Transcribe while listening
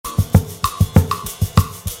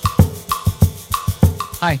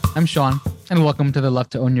Hi, I'm Sean, and welcome to the Love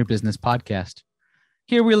to Own Your Business podcast.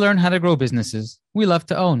 Here we learn how to grow businesses we love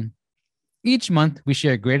to own. Each month, we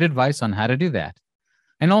share great advice on how to do that,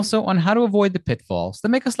 and also on how to avoid the pitfalls that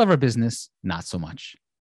make us love our business not so much.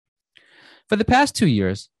 For the past 2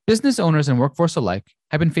 years, business owners and workforce alike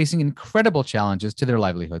have been facing incredible challenges to their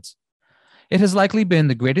livelihoods. It has likely been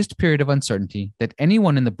the greatest period of uncertainty that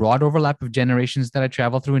anyone in the broad overlap of generations that I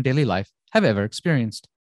travel through in daily life have ever experienced.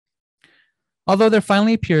 Although there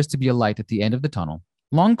finally appears to be a light at the end of the tunnel,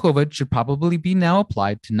 long COVID should probably be now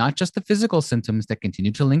applied to not just the physical symptoms that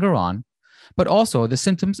continue to linger on, but also the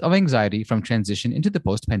symptoms of anxiety from transition into the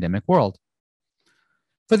post-pandemic world.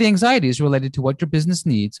 For the anxieties related to what your business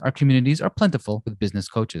needs, our communities are plentiful with business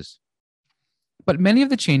coaches. But many of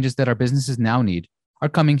the changes that our businesses now need are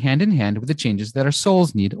coming hand in hand with the changes that our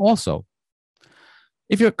souls need also.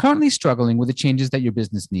 If you're currently struggling with the changes that your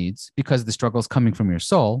business needs because the struggle is coming from your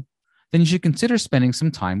soul, then you should consider spending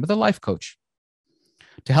some time with a life coach.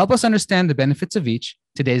 To help us understand the benefits of each,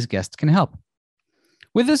 today's guest can help.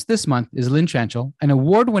 With us this month is Lynn Tranchel, an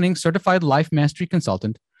award-winning certified life mastery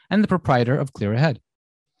consultant and the proprietor of Clear Ahead.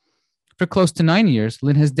 For close to 9 years,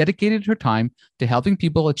 Lynn has dedicated her time to helping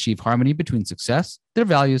people achieve harmony between success, their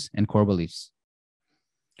values, and core beliefs.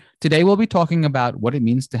 Today, we'll be talking about what it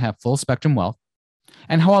means to have full spectrum wealth,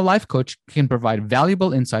 and how a life coach can provide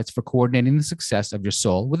valuable insights for coordinating the success of your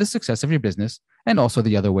soul with the success of your business, and also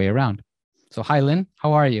the other way around. So, hi, Lynn.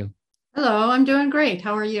 How are you? Hello, I'm doing great.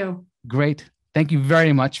 How are you? Great. Thank you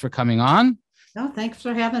very much for coming on. Oh, thanks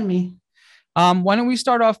for having me. Why don't we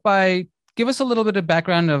start off by give us a little bit of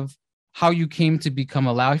background of how you came to become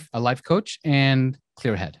a life coach and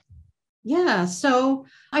Clear Ahead. Yeah, so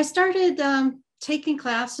I started taking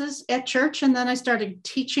classes at church, and then I started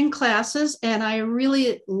teaching classes, and I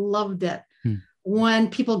really loved it when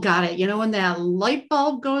people got it. You know, when that light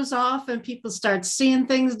bulb goes off and people start seeing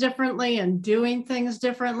things differently and doing things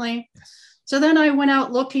differently. So then I went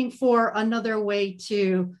out looking for another way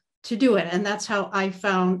to do it, and that's how I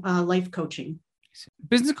found life coaching.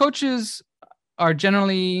 Business coaches are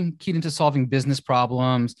generally keyed into solving business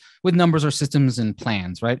problems with numbers or systems and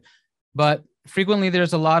plans, right? But frequently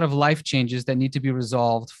there's a lot of life changes that need to be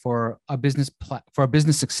resolved for a business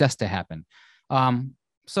success to happen.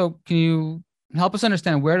 So can you help us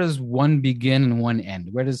understand, where does one begin and one end?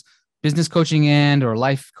 Where does business coaching end or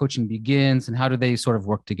life coaching begins, and how do they sort of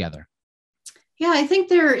work together? Yeah, I think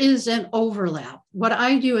there is an overlap. What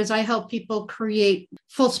I do is I help people create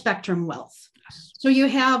full spectrum wealth. So you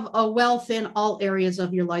have a wealth in all areas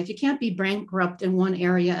of your life. You can't be bankrupt in one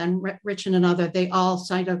area and rich in another. They all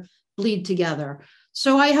kind of bleed together.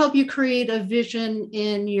 So I help you create a vision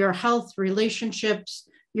in your health, relationships,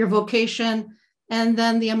 your vocation, and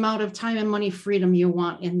then the amount of time and money freedom you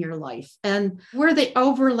want in your life. And where the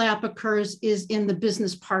overlap occurs is in the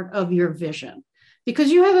business part of your vision, because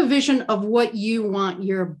you have a vision of what you want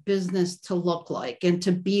your business to look like and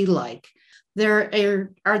to be like. There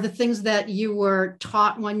are the things that you were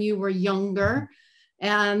taught when you were younger,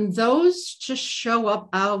 and those just show up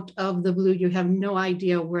out of the blue. You have no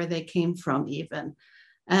idea where they came from even.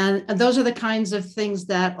 And those are the kinds of things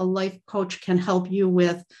that a life coach can help you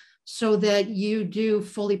with, so that you do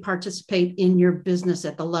fully participate in your business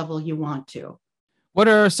at the level you want to. What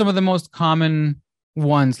are some of the most common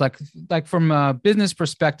ones, like from a business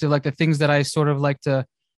perspective, like the things that I sort of like to,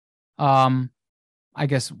 I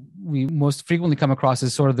guess we most frequently come across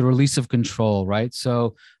is sort of the release of control, right?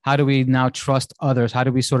 So how do we now trust others? How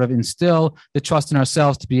do we sort of instill the trust in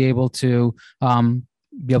ourselves to be able to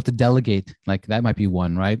delegate? Like that might be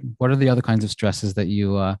one, right? What are the other kinds of stresses that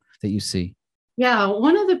you see? Yeah,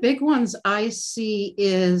 one of the big ones I see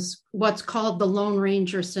is what's called the Lone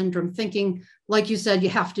Ranger syndrome, thinking, like you said, you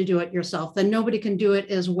have to do it yourself. Then nobody can do it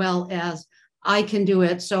as well as I can do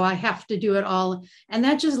it, so I have to do it all. And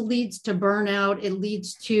that just leads to burnout. It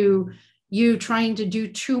leads to you trying to do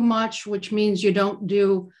too much, which means you don't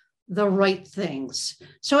do the right things.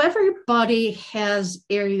 So everybody has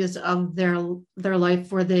areas of their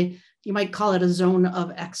life where you might call it a zone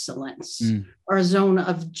of excellence or a zone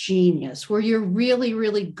of genius, where you're really,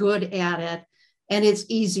 really good at it and it's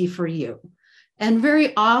easy for you. And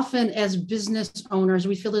very often as business owners,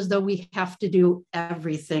 we feel as though we have to do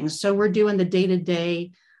everything. So we're doing the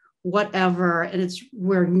day-to-day, whatever, and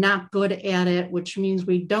we're not good at it, which means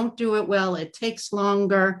we don't do it well. It takes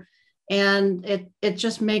longer, and it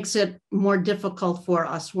just makes it more difficult for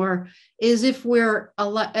us. If we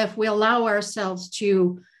allow ourselves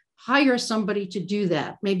to hire somebody to do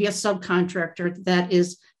that, maybe a subcontractor that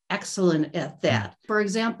is excellent at that. For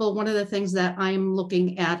example, one of the things that I'm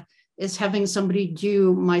looking at is having somebody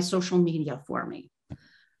do my social media for me.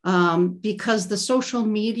 because the social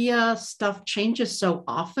media stuff changes so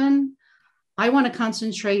often. I want to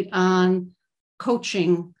concentrate on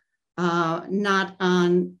coaching, not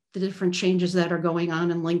on the different changes that are going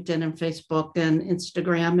on in LinkedIn and Facebook and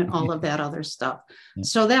Instagram and all of that other stuff. Yeah.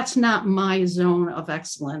 So that's not my zone of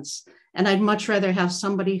excellence. And I'd much rather have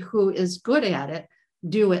somebody who is good at it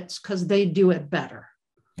do it because they do it better.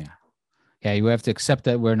 Yeah, you have to accept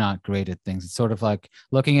that we're not great at things. It's sort of like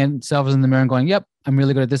looking at themselves in the mirror and going, yep, I'm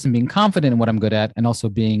really good at this, and being confident in what I'm good at, and also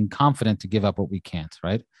being confident to give up what we can't,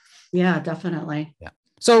 right? Yeah, definitely. Yeah.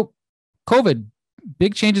 So COVID,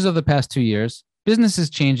 big changes over the past 2 years, business is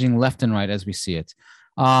changing left and right as we see it.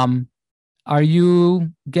 Are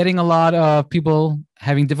you getting a lot of people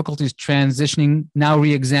having difficulties transitioning, now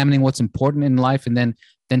re-examining what's important in life, and then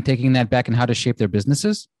taking that back and how to shape their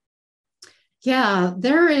businesses? Yeah,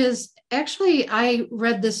 there is actually, I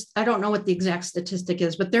read this, I don't know what the exact statistic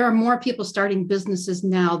is, but there are more people starting businesses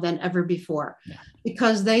now than ever before,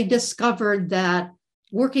 because they discovered that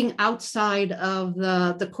working outside of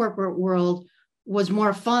the corporate world was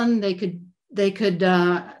more fun. They could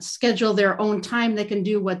schedule their own time. They can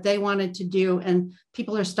do what they wanted to do. And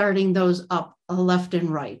people are starting those up left and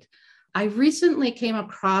right. I recently came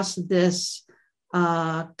across this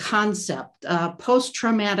concept,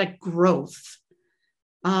 post-traumatic growth.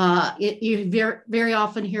 You very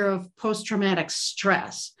often hear of post-traumatic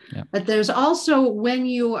stress, but there's also, when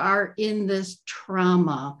you are in this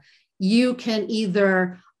trauma, you can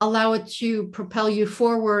either allow it to propel you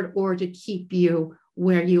forward or to keep you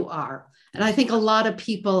where you are. And I think a lot of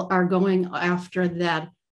people are going after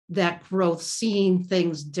that growth, seeing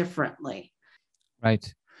things differently.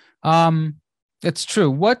 Right. It's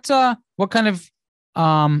true. What kind of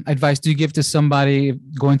advice do you give to somebody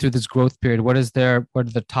going through this growth period? What are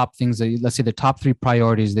the top things that, let's say, the top 3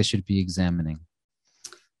 priorities they should be examining?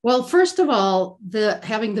 Well, first of all,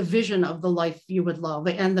 having the vision of the life you would love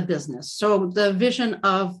and the business. So the vision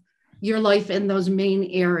of your life in those main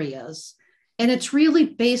areas. And it's really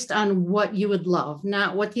based on what you would love,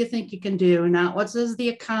 not what do you think you can do, not what does the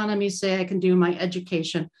economy say I can do, my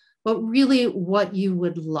education, but really what you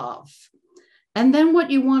would love. And then what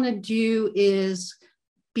you want to do is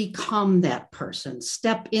become that person,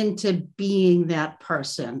 step into being that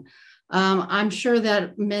person. I'm sure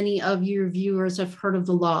that many of your viewers have heard of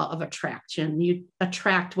the law of attraction. You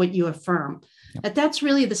attract what you affirm. Yep. But that's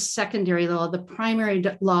really the secondary law. The primary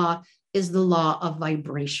law is the law of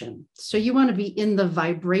vibration. So you want to be in the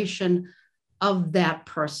vibration of that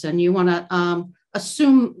person. You want to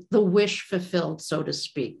assume the wish fulfilled, so to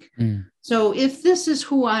speak. So if this is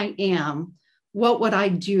who I am, what would I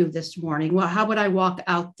do this morning? Well, how would I walk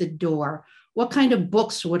out the door? What kind of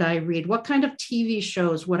books would I read? What kind of TV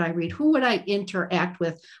shows would I read? Who would I interact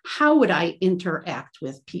with? How would I interact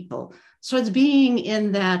with people? So it's being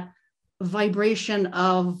in that vibration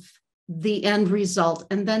of the end result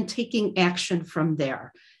and then taking action from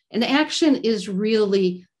there. And action is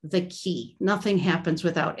really the key. Nothing happens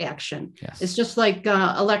without action. Yes. It's just like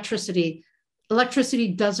electricity. Electricity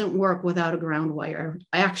doesn't work without a ground wire.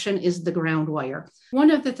 Action is the ground wire. One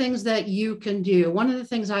of the things that you can do, one of the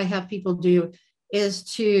things I have people do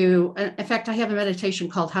is in fact, I have a meditation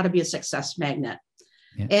called How to Be a Success Magnet.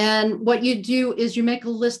 Yeah. And what you do is you make a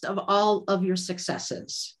list of all of your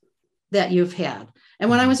successes that you've had. And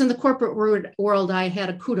when I was in the corporate world, I had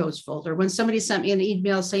a kudos folder. When somebody sent me an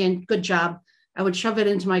email saying, good job, I would shove it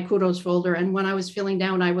into my kudos folder. And when I was feeling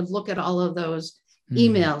down, I would look at all of those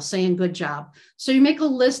emails saying good job. So you make a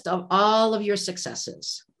list of all of your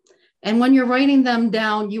successes. And when you're writing them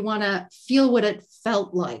down, you want to feel what it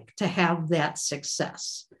felt like to have that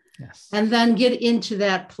success. Yes. And then get into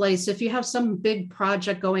that place. If you have some big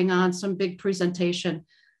project going on, some big presentation,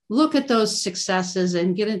 look at those successes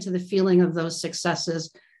and get into the feeling of those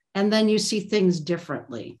successes. And then you see things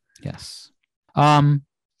differently. Yes. Are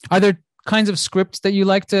there kinds of scripts that you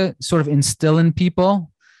like to sort of instill in people?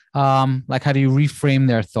 Like how do you reframe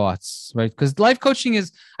their thoughts, right? Because life coaching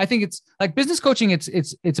is, I think it's like business coaching.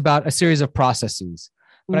 It's about a series of processes,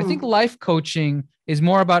 but I think life coaching is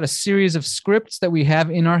more about a series of scripts that we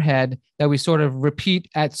have in our head that we sort of repeat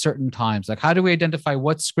at certain times. Like how do we identify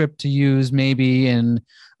what script to use maybe in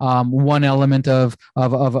one element of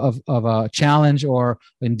a challenge or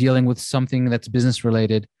in dealing with something that's business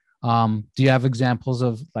related? Do you have examples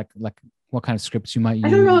of like what kind of scripts you might use? I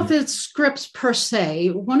don't know if it's scripts per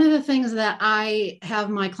se. One of the things that I have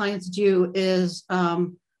my clients do is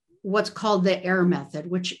what's called the AIR method,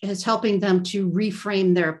 which is helping them to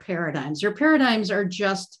reframe their paradigms. Your paradigms are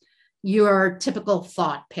just your typical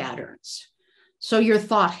thought patterns. So your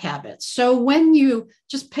thought habits. So when you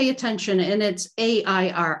just pay attention, and it's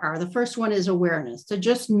AIRR, the first one is awareness, to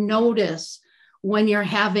just notice when you're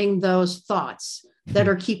having those thoughts that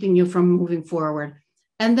are keeping you from moving forward.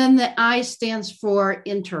 And then the I stands for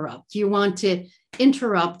interrupt. You want to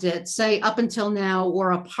interrupt it, say up until now,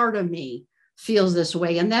 or a part of me feels this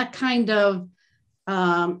way. And that kind of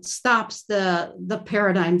stops the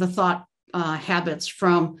paradigm, the thought habits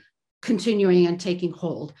from continuing and taking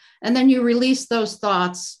hold. And then you release those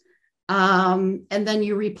thoughts, and then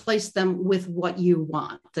you replace them with what you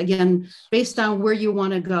want. Again, based on where you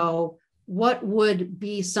want to go, what would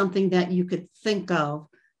be something that you could think of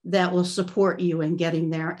that will support you in getting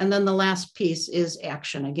there? And then the last piece is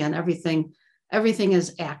action. Again, everything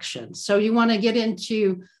is action. So you want to get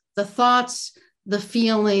into the thoughts, the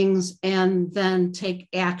feelings, and then take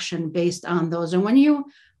action based on those. And when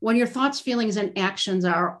your thoughts, feelings, and actions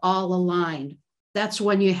are all aligned, that's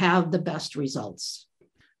when you have the best results.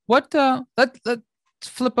 Let's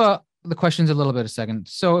flip the questions a little bit a second.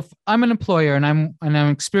 So if I'm an employer and I'm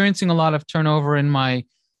experiencing a lot of turnover in my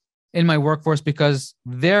workforce because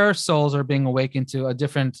their souls are being awakened to a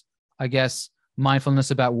different, I guess, mindfulness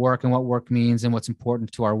about work and what work means and what's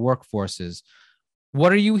important to our workforces.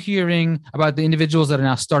 What are you hearing about the individuals that are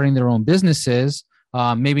now starting their own businesses?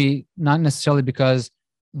 Maybe not necessarily because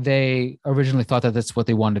they originally thought that that's what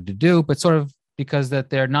they wanted to do, but sort of because that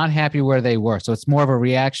they're not happy where they were. So it's more of a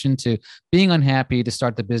reaction to being unhappy to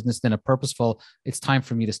start the business than a purposeful, it's time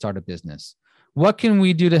for me to start a business. What can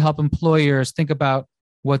we do to help employers think about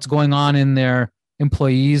what's going on in their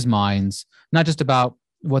employees' minds, not just about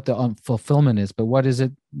what the fulfillment is, but what is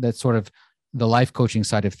it that's sort of the life coaching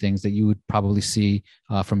side of things that you would probably see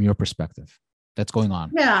from your perspective that's going on?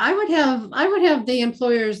 Yeah, I would have the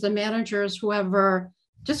employers, the managers, whoever,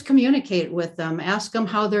 just communicate with them, ask them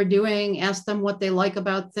how they're doing, ask them what they like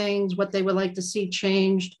about things, what they would like to see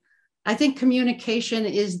changed. I think communication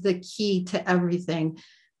is the key to everything.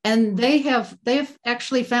 And they've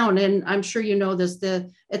actually found, and I'm sure you know this,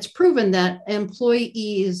 it's proven that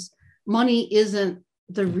employees, money isn't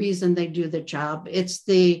the reason they do the job. It's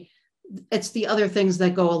the other things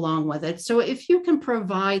that go along with it. So if you can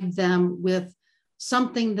provide them with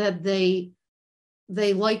something that they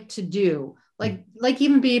like to do, like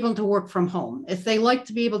even be able to work from home. If they like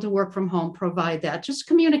to be able to work from home, provide that. Just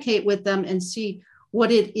communicate with them and see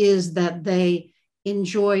what it is that they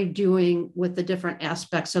enjoy doing with the different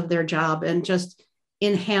aspects of their job, and just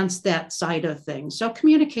enhance that side of things. So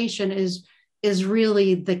communication is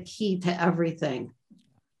really the key to everything.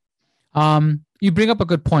 You bring up a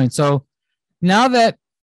good point. So now that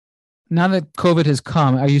COVID has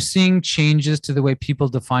come, are you seeing changes to the way people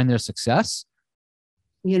define their success?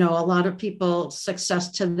 You know, a lot of people,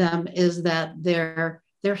 success to them is that they're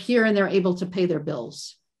here and they're able to pay their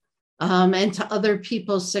bills. And to other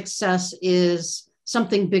people, success is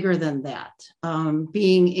something bigger than that.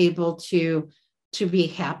 Being able to be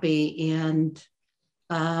happy and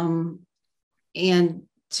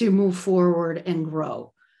to move forward and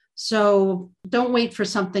grow. So don't wait for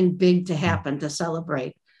something big to happen to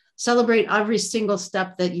celebrate. Celebrate every single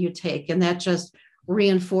step that you take, and that just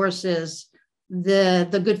reinforces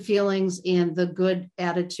the good feelings and the good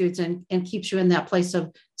attitudes, and keeps you in that place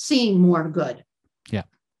of seeing more good. Yeah,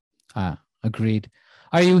 agreed.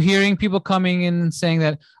 Are you hearing people coming in and saying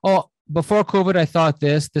that, oh, before COVID, I thought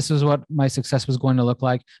this is what my success was going to look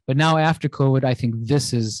like, but now after COVID, I think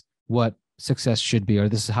this is what success should be, or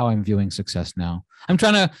this is how I'm viewing success now? I'm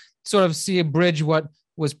trying to sort of see a bridge what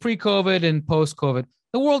was pre-COVID and post-COVID.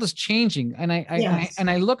 The world is changing, and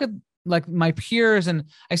I look at like my peers, and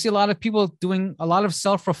I see a lot of people doing a lot of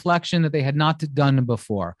self-reflection that they had not done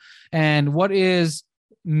before. And what is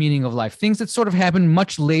meaning of life? Things that sort of happen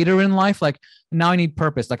much later in life, like now I need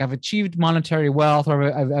purpose. Like I've achieved monetary wealth, or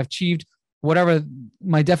I've achieved whatever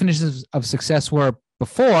my definitions of success were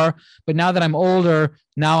before, but now that I'm older,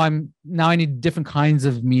 now I need different kinds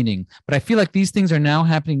of meaning. But I feel like these things are now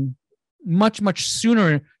happening much, much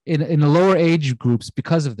sooner in the lower age groups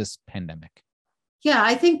because of this pandemic. Yeah,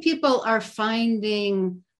 I think people are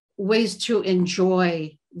finding ways to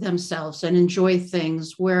enjoy themselves and enjoy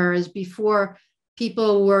things, whereas before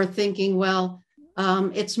people were thinking, well,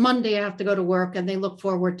 it's Monday, I have to go to work, and they look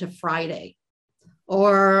forward to Friday.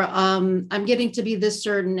 Or I'm getting to be this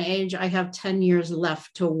certain age, I have 10 years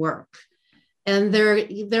left to work. And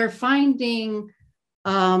they're finding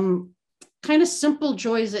kind of simple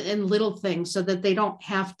joys in little things, so that they don't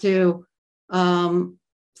have to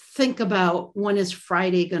think about, when is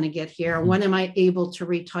Friday going to get here? When am I able to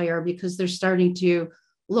retire? Because they're starting to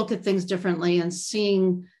look at things differently and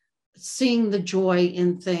seeing the joy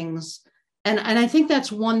in things. And I think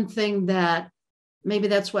that's one thing that maybe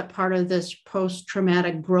that's what part of this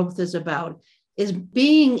post-traumatic growth is about, is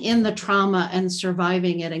being in the trauma and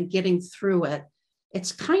surviving it and getting through it.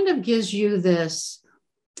 It's kind of gives you this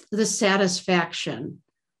satisfaction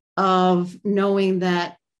of knowing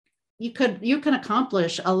that you can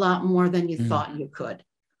accomplish a lot more than you thought you could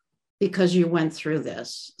because you went through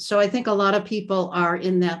this. So I think a lot of people are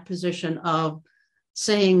in that position of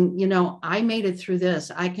saying, I made it through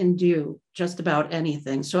this. I can do just about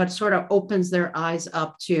anything. So it sort of opens their eyes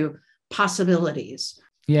up to possibilities.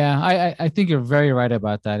 Yeah, I think you're very right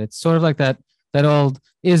about that. It's sort of like that old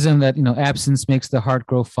ism that, absence makes the heart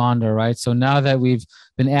grow fonder, right? So now that we've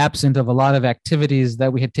been absent of a lot of activities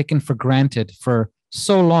that we had taken for granted for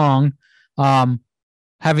so long,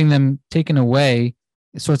 having them taken away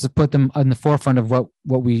sorts of put them on the forefront of what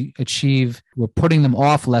we achieve. We're putting them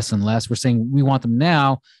off less and less. We're saying we want them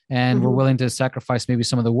now, and we're willing to sacrifice maybe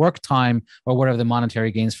some of the work time or whatever the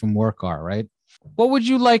monetary gains from work are, right? What would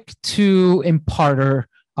you like to impart, or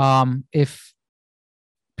if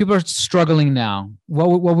people are struggling now,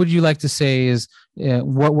 what would you like to say is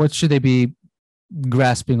what should they be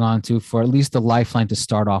grasping onto for at least a lifeline to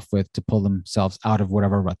start off with to pull themselves out of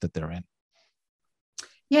whatever rut that they're in?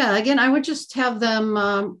 Yeah, again, I would just have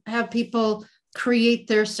them have people create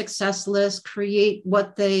their success list, create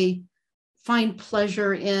what they find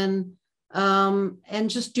pleasure in, and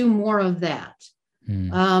just do more of that.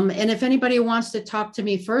 And if anybody wants to talk to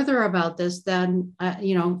me further about this, then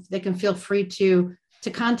they can feel free to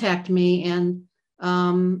contact me. And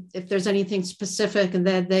if there's anything specific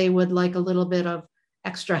that they would like a little bit of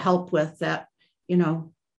extra help with, that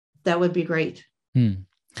would be great.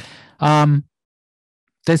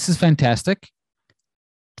 This is fantastic.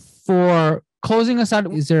 For closing us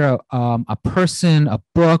out, is there a person, a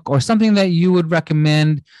book, or something that you would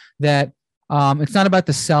recommend that it's not about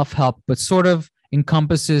the self-help, but sort of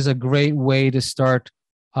encompasses a great way to start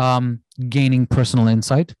gaining personal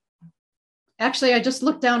insight? Actually, I just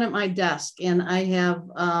looked down at my desk and I have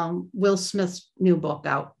Will Smith's new book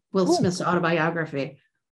out, Will Smith's autobiography.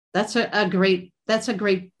 That's a great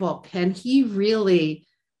book. And he really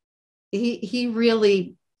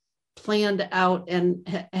planned out and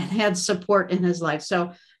had support in his life.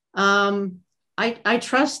 So I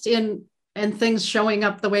trust in things showing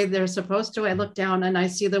up the way they're supposed to. I look down and I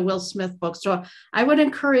see the Will Smith book. So I would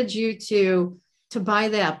encourage you to buy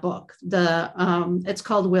that book. It's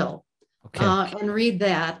called Will. Okay. And read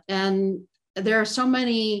that. And there are so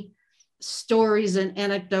many stories and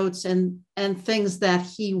anecdotes and things that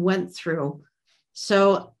he went through.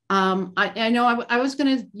 So I know I was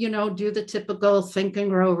going to, do the typical Think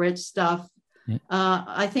and Grow Rich stuff. Yeah.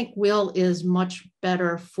 I think Will is much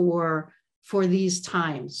better for these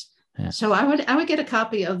times. Yeah. So I would get a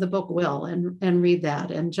copy of the book Will and read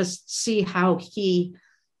that and just see how he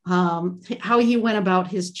went about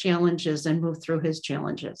his challenges and moved through his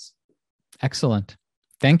challenges. Excellent.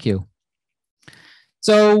 Thank you.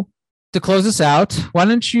 So to close this out, why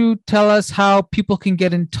don't you tell us how people can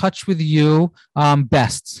get in touch with you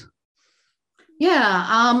best? Yeah,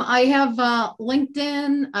 I have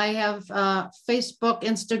LinkedIn, I have Facebook,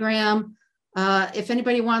 Instagram. If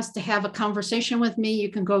anybody wants to have a conversation with me, you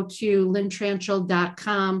can go to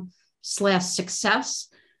lyntranchel.com/success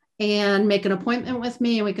and make an appointment with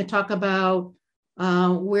me, and we can talk about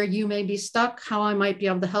where you may be stuck, how I might be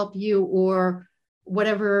able to help you, or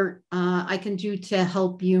whatever I can do to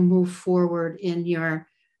help you move forward in your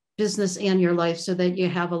business and your life so that you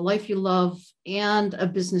have a life you love and a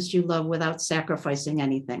business you love without sacrificing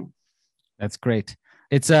anything. That's great.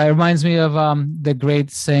 It reminds me of the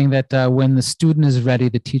great saying that when the student is ready,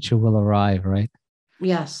 the teacher will arrive, right?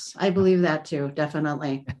 Yes, I believe that too,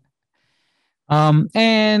 definitely.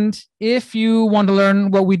 And if you want to learn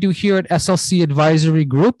what we do here at SLC Advisory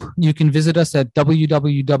Group, you can visit us at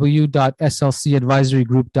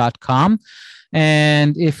www.slcadvisorygroup.com.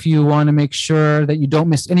 And if you want to make sure that you don't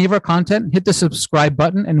miss any of our content, hit the subscribe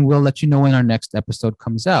button and we'll let you know when our next episode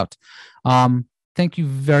comes out. Thank you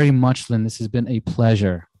very much, Lynn. This has been a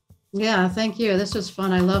pleasure. Yeah, thank you. This was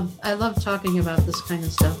fun. I love talking about this kind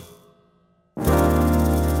of stuff.